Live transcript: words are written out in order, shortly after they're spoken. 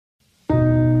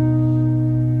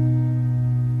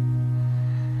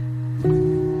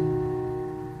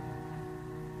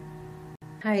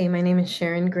Hi, my name is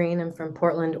Sharon Green. I'm from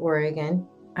Portland, Oregon.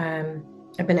 Um,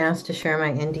 I've been asked to share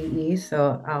my NDE,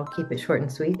 so I'll keep it short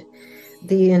and sweet.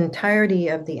 The entirety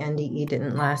of the NDE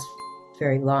didn't last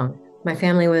very long. My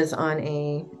family was on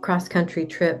a cross-country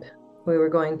trip. We were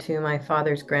going to my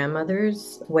father's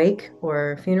grandmother's wake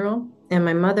or funeral, and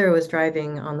my mother was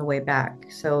driving on the way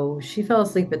back. So she fell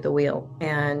asleep at the wheel,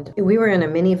 and we were in a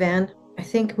minivan. I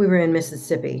think we were in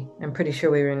Mississippi. I'm pretty sure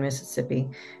we were in Mississippi.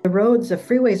 The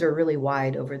freeways are really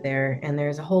wide over there, and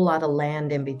there's a whole lot of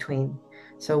land in between.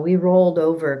 So we rolled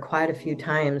over quite a few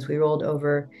times. We rolled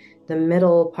over the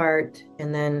middle part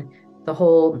and then the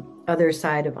whole other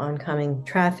side of oncoming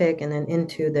traffic and then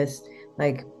into this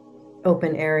like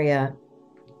open area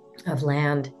of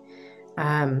land.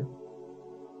 Um,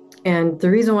 and the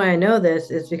reason why I know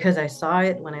this is because I saw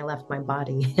it when I left my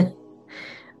body.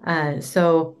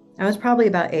 So I was probably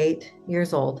about 8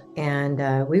 years old, and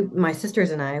my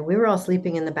sisters and I, we were all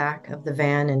sleeping in the back of the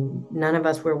van, and none of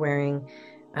us were wearing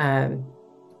um,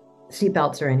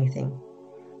 seatbelts or anything.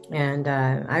 And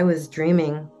I was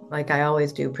dreaming like I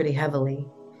always do, pretty heavily.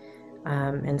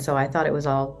 And so I thought it was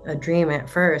all a dream at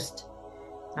first,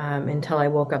 until I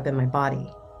woke up in my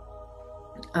body.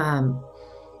 Um,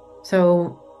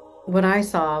 so what I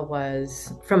saw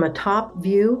was from a top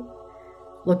view,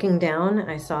 looking down,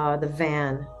 I saw the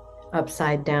van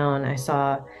upside down. I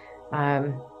saw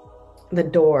um, the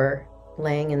door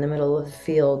laying in the middle of the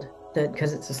field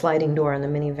because it's a sliding door on the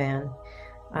minivan.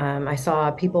 I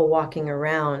saw people walking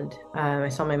around. I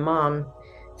saw my mom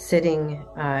sitting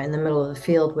in the middle of the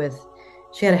field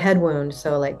she had a head wound,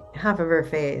 so like half of her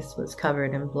face was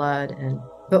covered in blood.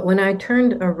 But when I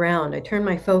turned around, I turned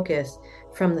my focus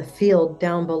from the field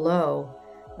down below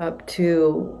up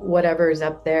to whatever's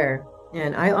up there.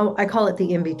 And I call it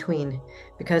the in between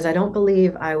because I don't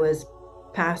believe I was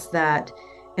past that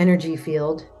energy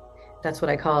field. That's what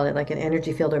I call it, like an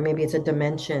energy field, or maybe it's a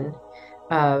dimension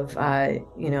of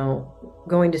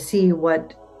going to see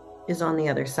what is on the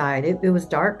other side. It was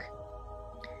dark.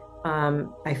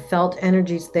 I felt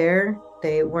energies there.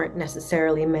 They weren't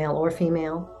necessarily male or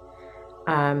female.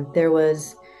 There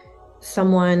was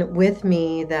someone with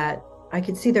me that I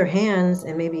could see their hands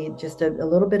and maybe just a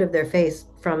little bit of their face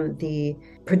from the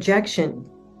projection.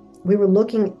 We were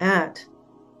looking at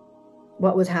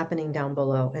what was happening down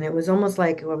below, and it was almost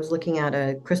like I was looking at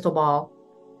a crystal ball,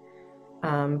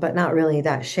 but not really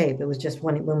that shape. It was just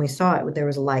when we saw it, there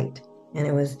was light, and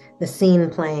it was the scene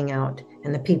playing out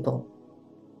and the people.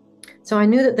 So I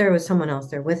knew that there was someone else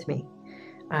there with me.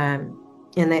 And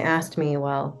they asked me,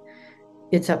 well,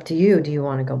 it's up to you. Do you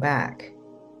want to go back?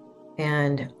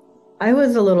 And I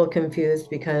was a little confused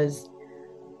because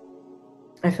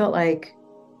I felt like,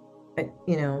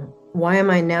 why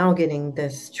am I now getting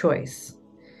this choice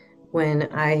when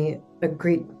I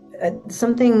agreed?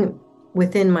 Something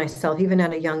within myself, even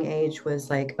at a young age,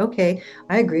 was like, okay,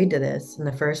 I agreed to this in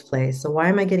the first place. So why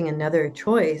am I getting another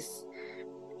choice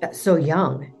so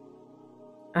young?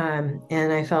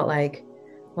 And I felt like,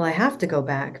 well, I have to go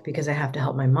back because I have to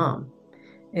help my mom.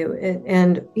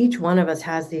 And each one of us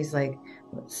has these like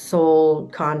soul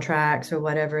contracts or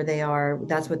whatever they are.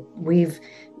 That's what we've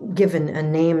given a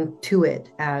name to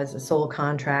it, as a soul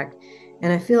contract.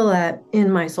 And I feel that in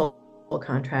my soul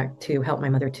contract to help my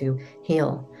mother to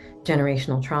heal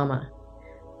generational trauma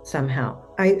somehow.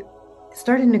 I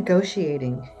started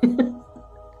negotiating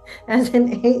as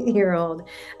an 8 year old.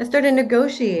 I started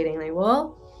negotiating like,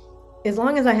 well, as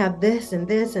long as I have this and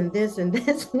this and this and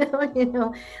this, like,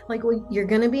 well, you're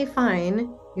going to be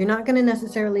fine. You're not going to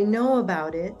necessarily know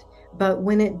about it, but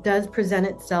when it does present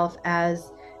itself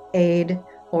as aid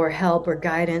or help or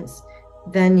guidance,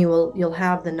 then you'll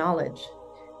have the knowledge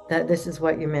that this is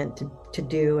what you're meant to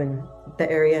do and the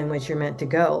area in which you're meant to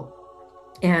go.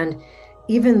 And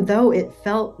even though it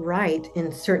felt right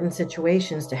in certain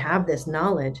situations to have this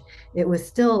knowledge, it was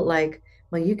still like,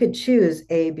 well, you could choose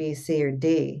A, B, C, or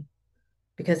D,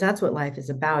 because that's what life is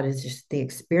about, is just the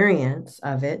experience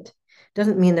of it.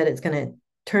 Doesn't mean that it's going to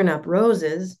turn up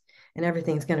roses and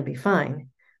everything's going to be fine,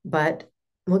 but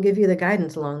we'll give you the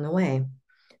guidance along the way,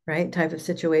 right? Type of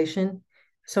situation.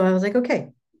 So I was like, okay.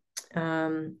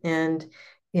 And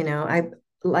I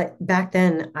like back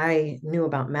then I knew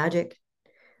about magic.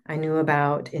 I knew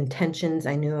about intentions.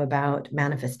 I knew about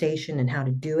manifestation and how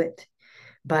to do it,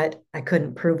 but I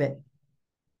couldn't prove it.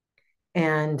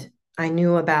 And I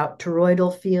knew about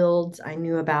toroidal fields. I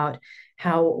knew about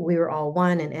how we were all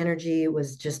one and energy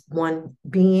was just one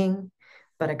being,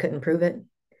 but I couldn't prove it.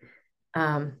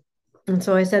 Um, and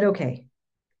so I said, okay,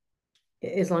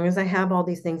 as long as I have all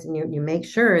these things and you make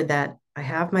sure that I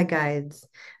have my guides,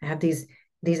 I have these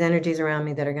energies around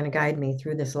me that are going to guide me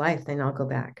through this life, then I'll go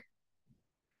back.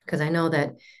 because I know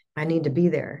that I need to be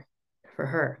there for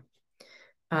her.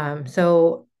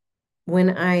 So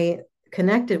when I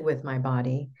connected with my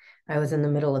body, I was in the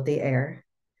middle of the air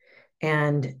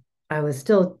and I was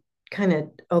still kind of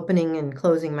opening and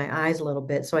closing my eyes a little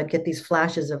bit. So I'd get these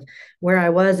flashes of where I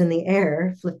was in the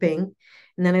air flipping.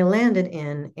 And then I landed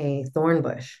in a thorn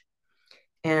bush.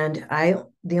 And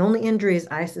the only injuries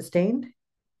I sustained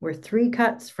were three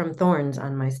cuts from thorns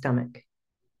on my stomach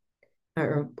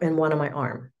or in one on my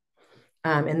arm.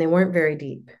 And they weren't very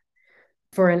deep.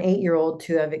 For an 8-year old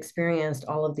to have experienced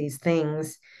all of these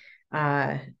things,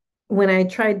 uh, when I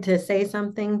tried to say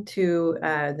something to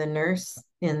the nurse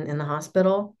in the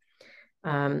hospital,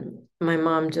 my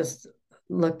mom just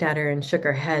looked at her and shook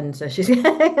her head, and so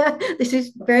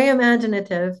she's very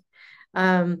imaginative,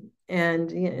 and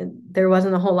there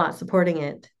wasn't a whole lot supporting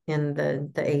it in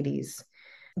the 80s.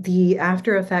 The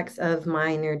after effects of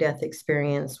my near death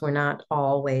experience were not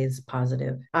always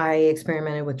positive. I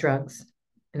experimented with drugs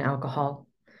and alcohol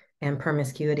and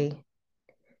promiscuity,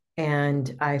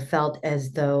 and I felt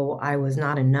as though I was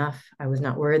not enough. I was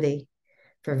not worthy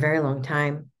for a very long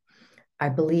time. I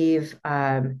believe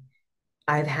I've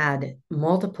had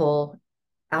multiple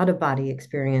out of body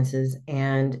experiences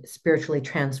and spiritually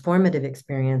transformative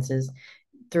experiences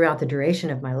throughout the duration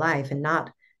of my life, and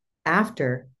not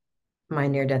after my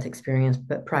near death experience,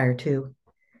 but prior to.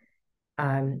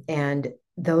 And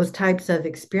those types of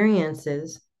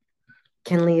experiences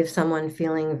can leave someone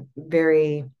feeling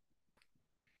very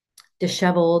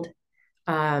disheveled,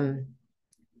 um,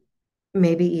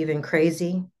 maybe even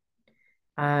crazy.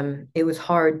 It was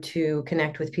hard to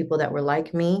connect with people that were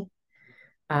like me,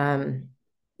 um,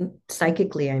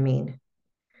 psychically, I mean,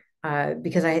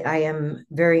 because I am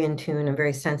very in tune, I'm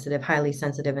very sensitive, highly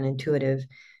sensitive and intuitive.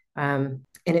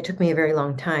 And it took me a very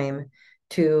long time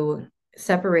to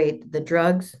separate the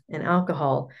drugs and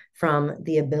alcohol from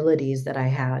the abilities that I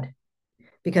had,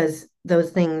 because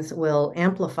those things will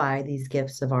amplify these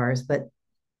gifts of ours. But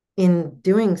in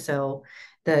doing so,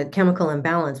 the chemical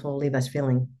imbalance will leave us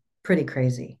feeling pretty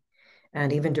crazy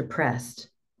and even depressed.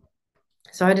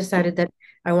 So I decided that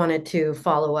I wanted to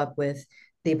follow up with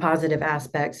the positive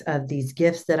aspects of these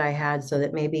gifts that I had, so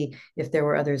that maybe if there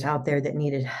were others out there that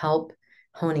needed help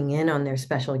honing in on their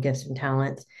special gifts and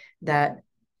talents, that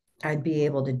I'd be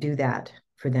able to do that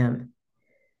for them.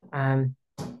 Um,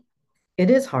 it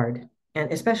is hard,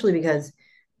 and especially because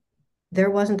there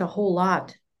wasn't a whole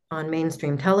lot on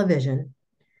mainstream television.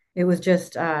 It was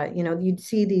just, you'd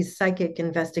see these psychic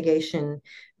investigation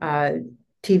uh,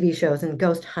 TV shows and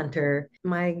Ghost Hunter.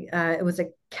 It was a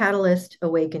catalyst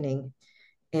awakening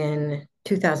in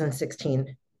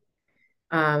 2016,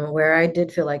 where I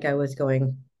did feel like I was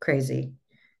going crazy,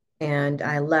 and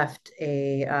I left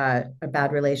a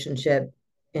bad relationship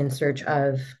in search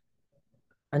of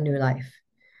a new life.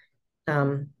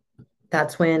 Um,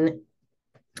 that's when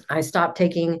I stopped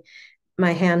taking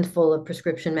my handful of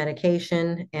prescription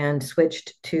medication and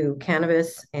switched to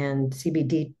cannabis and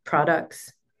CBD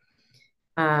products.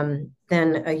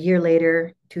 Then a year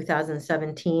later,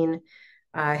 2017,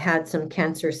 I had some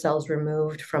cancer cells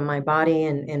removed from my body,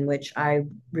 in which I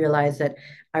realized that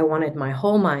I wanted my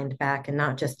whole mind back and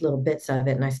not just little bits of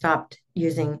it. And I stopped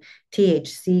using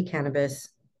THC cannabis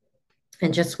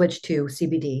and just switched to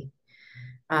CBD.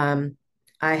 Um,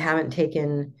 I haven't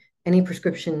taken any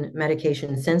prescription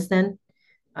medication since then.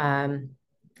 Um,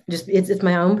 just it's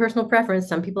my own personal preference.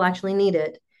 Some people actually need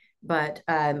it, but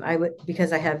I would,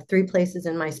 because I have three places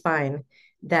in my spine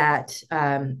that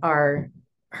are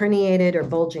herniated or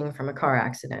bulging from a car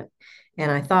accident.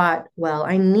 And I thought, well,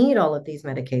 I need all of these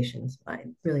medications. I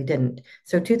really didn't.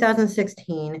 So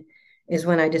 2016 is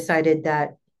when I decided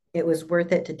that it was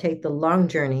worth it to take the long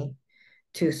journey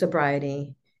to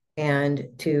sobriety and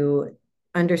to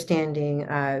understanding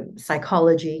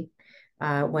psychology,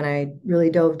 when I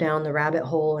really dove down the rabbit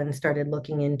hole and started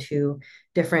looking into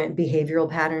different behavioral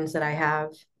patterns that I have,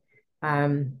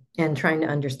 and trying to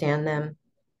understand them.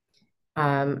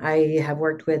 I have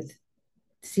worked with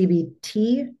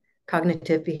CBT,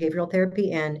 cognitive behavioral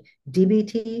therapy, and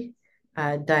DBT,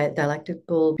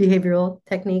 dialectical behavioral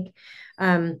technique,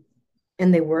 um,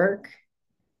 and they work.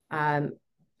 Um,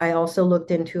 I also looked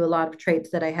into a lot of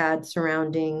traits that I had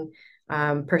surrounding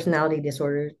personality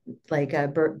disorder, like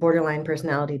borderline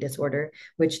personality disorder,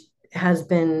 which has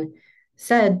been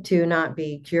said to not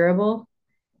be curable,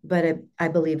 but I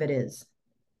believe it is.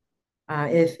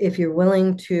 If you're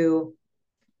willing to,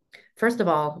 first of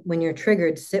all, when you're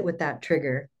triggered, sit with that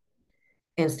trigger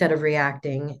instead of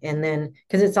reacting, and then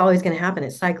because it's always going to happen,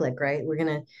 it's cyclic, right? We're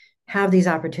going to have these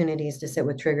opportunities to sit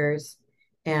with triggers,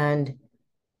 and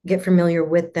get familiar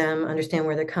with them, understand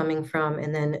where they're coming from,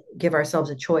 and then give ourselves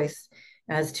a choice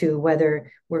as to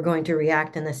whether we're going to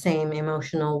react in the same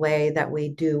emotional way that we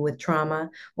do with trauma,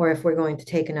 or if we're going to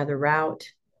take another route,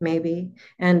 maybe.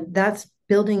 And that's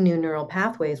building new neural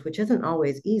pathways, which isn't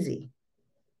always easy,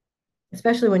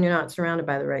 especially when you're not surrounded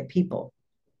by the right people.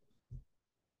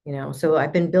 So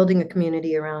I've been building a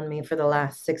community around me for the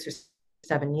last 6 or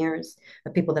 7 years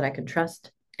of people that I could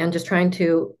trust, and just trying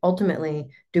to ultimately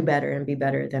do better and be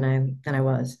better than I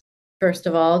was. First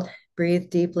of all, breathe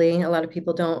deeply. A lot of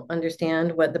people don't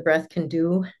understand what the breath can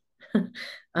do,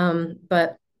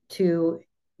 but to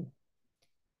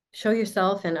show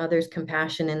yourself and others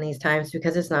compassion in these times,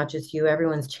 because it's not just you.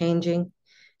 Everyone's changing.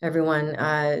 Everyone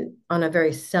on a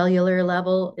very cellular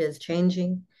level is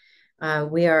changing.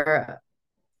 We are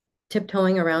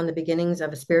tiptoeing around the beginnings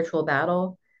of a spiritual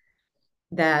battle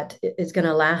that is going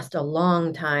to last a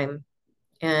long time,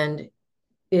 and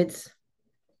it's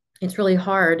it's really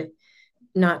hard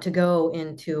not to go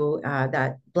into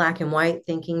that black and white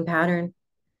thinking pattern,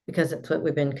 because it's what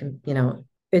we've been,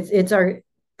 it's our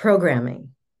programming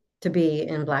to be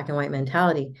in black and white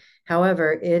mentality.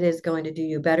 However, it is going to do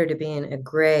you better to be in a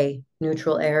gray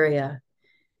neutral area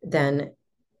than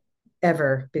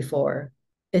ever before.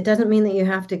 It doesn't mean that you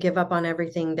have to give up on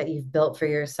everything that you've built for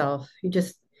yourself. You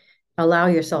just allow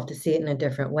yourself to see it in a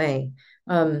different way.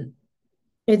 Um,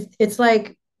 it's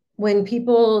like when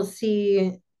people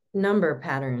see number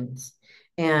patterns,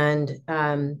 and they,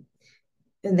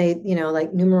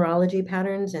 like numerology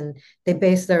patterns, and they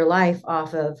base their life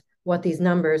off of what these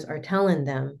numbers are telling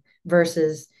them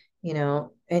versus, and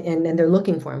they're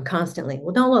looking for them constantly.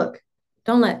 Well, don't look,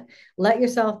 don't let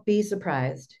yourself be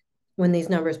surprised when these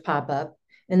numbers pop up,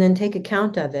 and then take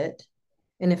account of it.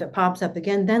 And if it pops up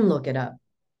again, then look it up.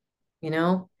 You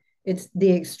know, it's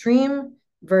the extreme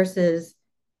versus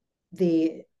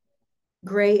the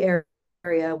gray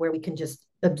area where we can just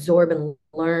absorb and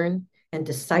learn and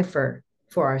decipher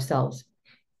for ourselves.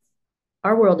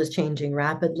 Our world is changing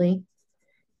rapidly,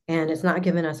 and it's not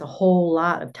giving us a whole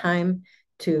lot of time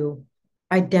to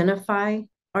identify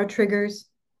our triggers.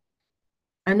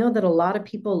 I know that a lot of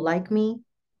people like me,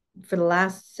 for the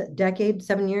last decade,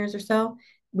 7 years or so,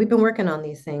 we've been working on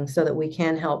these things so that we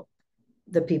can help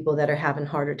the people that are having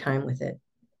harder time with it.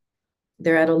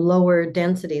 They're at a lower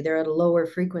density, they're at a lower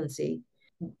frequency.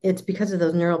 It's because of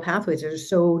those neural pathways that are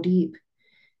so deep,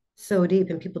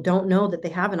 and people don't know that they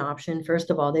have an option.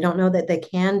 First of all, they don't know that they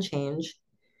can change.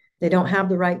 They don't have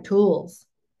the right tools.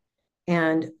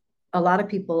 And a lot of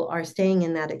people are staying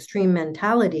in that extreme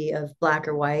mentality of black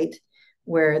or white,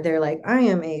 where they're like, I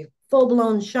am a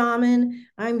full-blown shaman,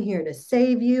 I'm here to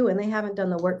save you, and they haven't done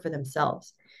the work for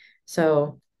themselves.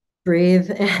 So breathe,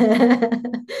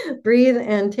 breathe,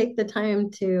 and take the time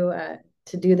to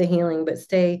do the healing, but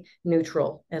stay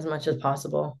neutral as much as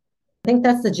possible. I think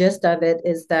that's the gist of it,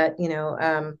 is that,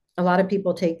 a lot of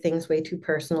people take things way too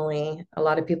personally. A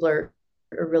lot of people are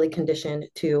really conditioned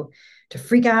to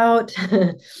freak out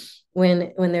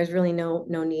when there's really no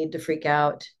need to freak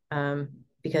out,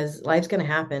 because life's going to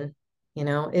happen.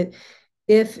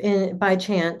 If by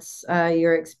chance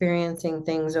you're experiencing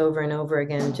things over and over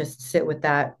again, just sit with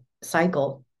that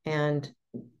cycle and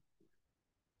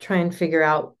try and figure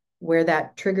out where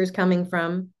that trigger's coming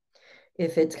from.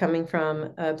 If it's coming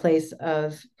from a place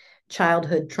of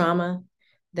childhood trauma,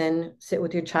 then sit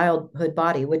with your childhood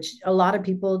body, which a lot of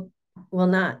people will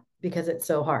not, because it's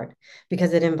so hard,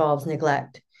 because it involves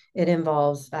neglect, it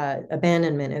involves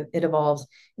abandonment, it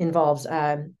involves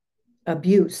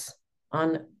abuse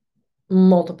on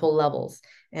multiple levels,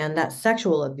 and that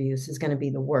sexual abuse is going to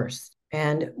be the worst.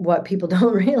 And what people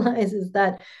don't realize is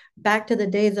that back to the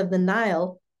days of the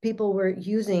Nile, people were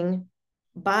using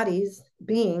bodies,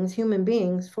 beings, human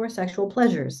beings, for sexual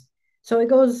pleasures. So it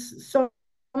goes so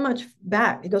much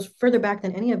back. It goes further back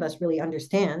than any of us really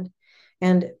understand.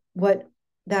 And what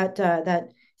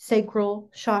that sacral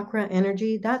chakra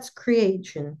energy, that's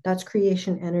creation. That's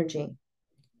creation energy.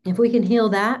 If we can heal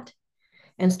that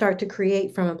and start to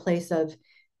create from a place of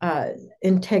uh,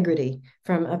 integrity,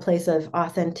 from a place of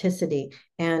authenticity,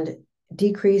 and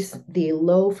decrease the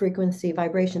low frequency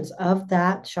vibrations of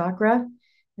that chakra,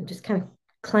 and just kind of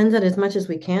cleanse it as much as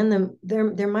we can, then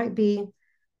there might be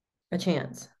a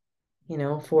chance,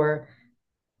 for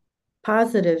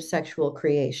positive sexual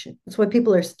creation. That's why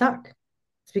people are stuck.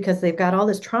 It's because they've got all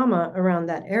this trauma around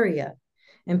that area,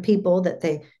 and people that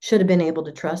they should have been able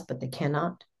to trust, but they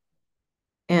cannot.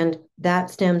 And that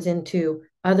stems into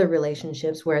other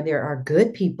relationships where there are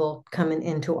good people coming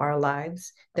into our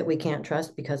lives that we can't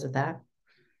trust because of that.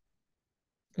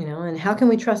 And how can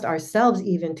we trust ourselves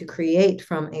even to create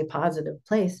from a positive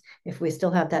place if we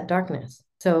still have that darkness?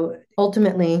 So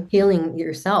ultimately, healing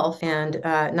yourself and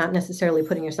not necessarily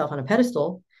putting yourself on a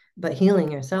pedestal, but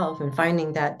healing yourself and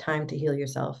finding that time to heal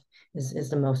yourself is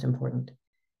the most important.